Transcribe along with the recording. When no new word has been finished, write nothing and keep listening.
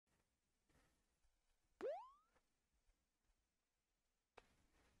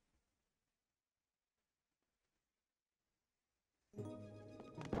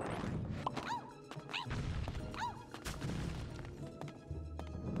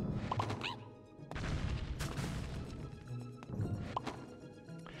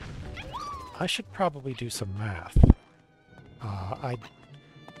I should probably do some math. I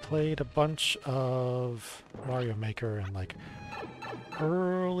played a bunch of Mario Maker in like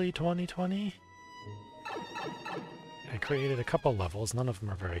early 2020. I created a couple levels, none of them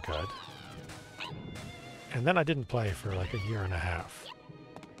are very good. And then I didn't play for like a year and a half.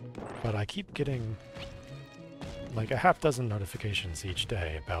 But I keep getting like a half dozen notifications each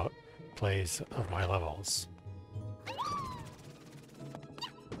day about plays of my levels.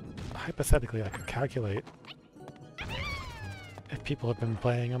 Hypothetically, I could calculate if people have been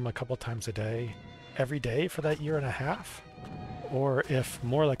playing them a couple times a day, every day for that year and a half, or if,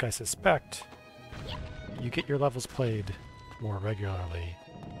 more like I suspect, you get your levels played more regularly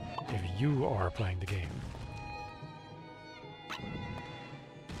if you are playing the game.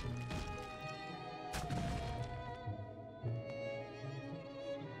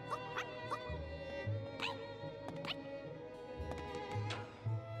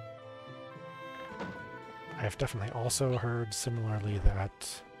 I have definitely also heard similarly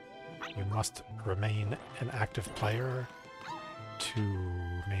that you must remain an active player to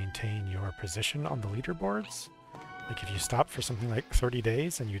maintain your position on the leaderboards. Like if you stop for something like 30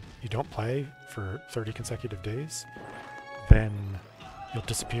 days and you don't play for 30 consecutive days, then you'll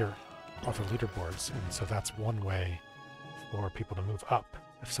disappear off the leaderboards. And so that's one way for people to move up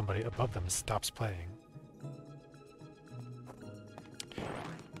if somebody above them stops playing.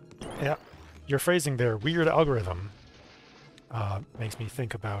 Yeah. Your phrasing there, weird algorithm, makes me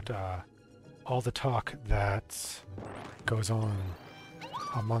think about all the talk that goes on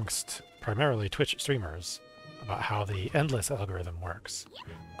amongst primarily Twitch streamers about how the endless algorithm works.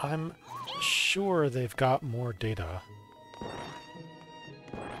 I'm sure they've got more data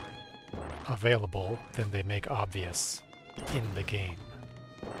available than they make obvious in the game.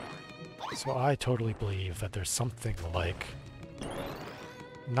 So I totally believe that there's something like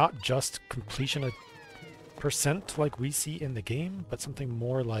not just completion percent like we see in the game, but something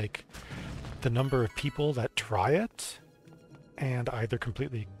more like the number of people that try it and either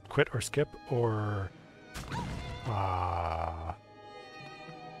completely quit or skip, or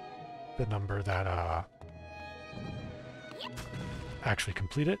the number that actually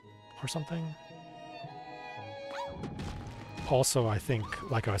complete it or something. Also, I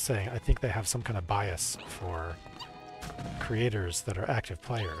think, like I was saying, I think they have some kind of bias for creators that are active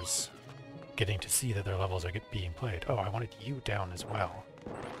players getting to see that their levels are being played. Oh, I wanted you down as well.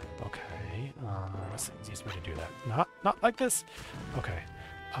 Okay, what's the easiest way to do that? Not like this? Okay,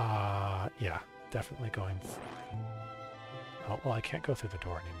 yeah, definitely going... Oh, well, I can't go through the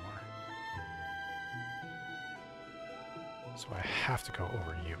door anymore. So I have to go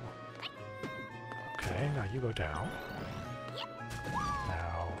over you. Okay, now you go down.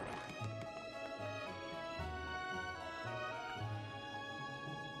 Now...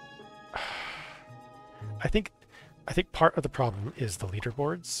 I think part of the problem is the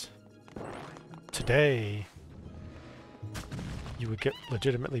leaderboards. Today, you would get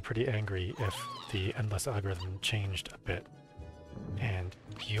legitimately pretty angry if the endless algorithm changed a bit and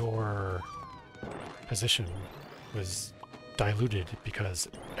your position was diluted because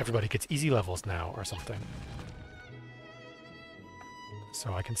everybody gets easy levels now or something.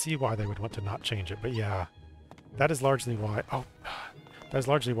 So I can see why they would want to not change it, but yeah, that is largely why... Oh, that is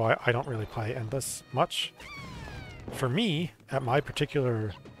largely why I don't really play endless much. For me, at my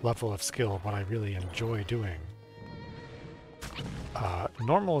particular level of skill, what I really enjoy doing,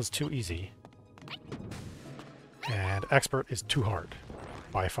 normal is too easy, and expert is too hard,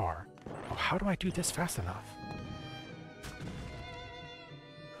 by far. Oh, how do I do this fast enough?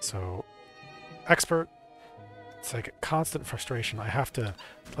 So, expert, it's like a constant frustration. I have to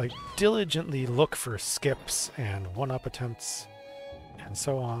like diligently look for skips and one-up attempts and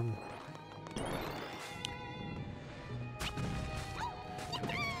so on. It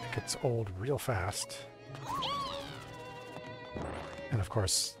gets old real fast. And of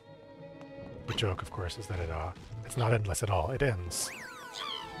course, the joke, of course, is that it's not endless at all. It ends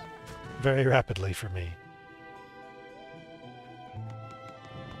very rapidly for me.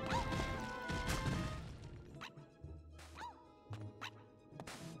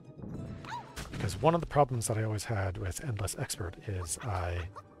 Because one of the problems that I always had with Endless Expert is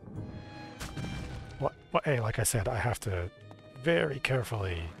like I said, I have to very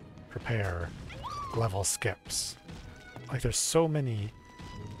carefully prepare level skips. Like there's so many,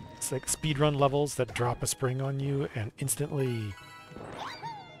 it's like speedrun levels that drop a spring on you and instantly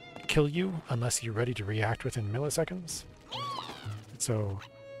kill you unless you're ready to react within milliseconds. So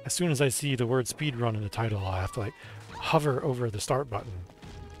as soon as I see the word speedrun in the title, I have to like hover over the start button.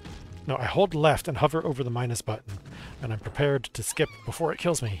 No, I hold left and hover over the minus button, and I'm prepared to skip before it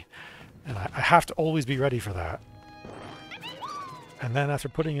kills me. And I have to always be ready for that. And then after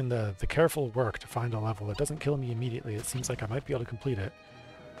putting in the careful work to find a level that doesn't kill me immediately, it seems like I might be able to complete it.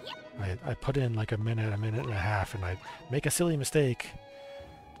 I put in like a minute and a half, and I make a silly mistake,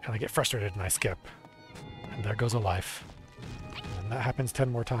 and I get frustrated and I skip. And there goes a life. And that happens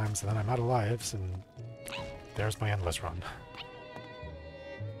 10 more times, and then I'm out of lives, and there's my endless run.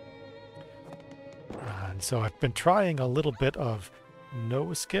 And so I've been trying a little bit of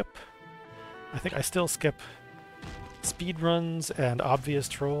no skip. I think I still skip speed runs and obvious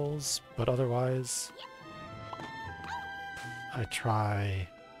trolls, but otherwise I try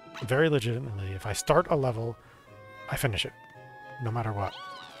very legitimately. If I start a level, I finish it, no matter what.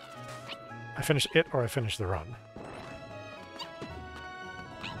 I finish it or I finish the run.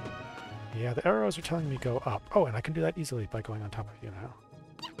 Yeah, the arrows are telling me go up. Oh, and I can do that easily by going on top of you now.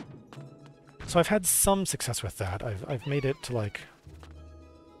 So I've had some success with that. I've made it to like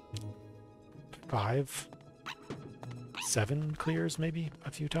 5, 7 clears maybe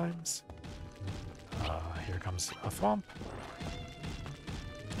a few times. Here comes a Thwomp.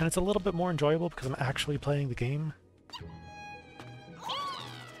 And it's a little bit more enjoyable because I'm actually playing the game.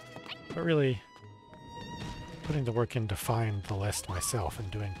 But really, putting the work in to find the list myself and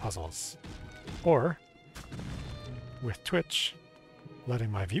doing puzzles. Or, with Twitch,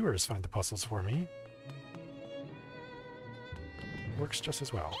 letting my viewers find the puzzles for me works just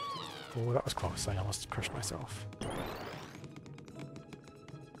as well. Oh, that was close. I almost crushed myself.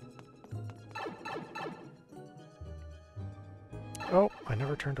 Oh, I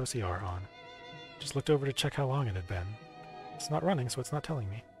never turned OCR on. Just looked over to check how long it had been. It's not running, so it's not telling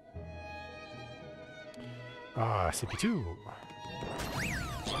me. Ah, CP2.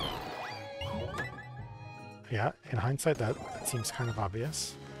 Yeah, in hindsight, that seems kind of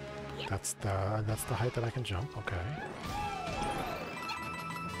obvious. That's the height that I can jump. Okay.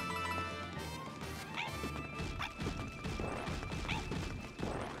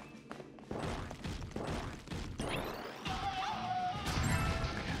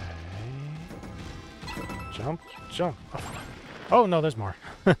 Jump, jump. Oh no, there's more.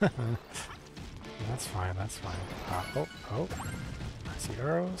 That's fine, that's fine. Oh, oh. I see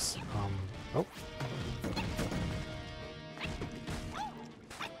arrows. Oh.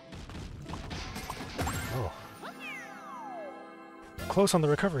 Oh. Close on the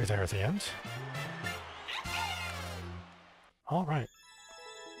recovery there at the end. Alright.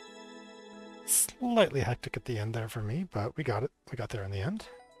 Slightly hectic at the end there for me, but we got it. We got there in the end.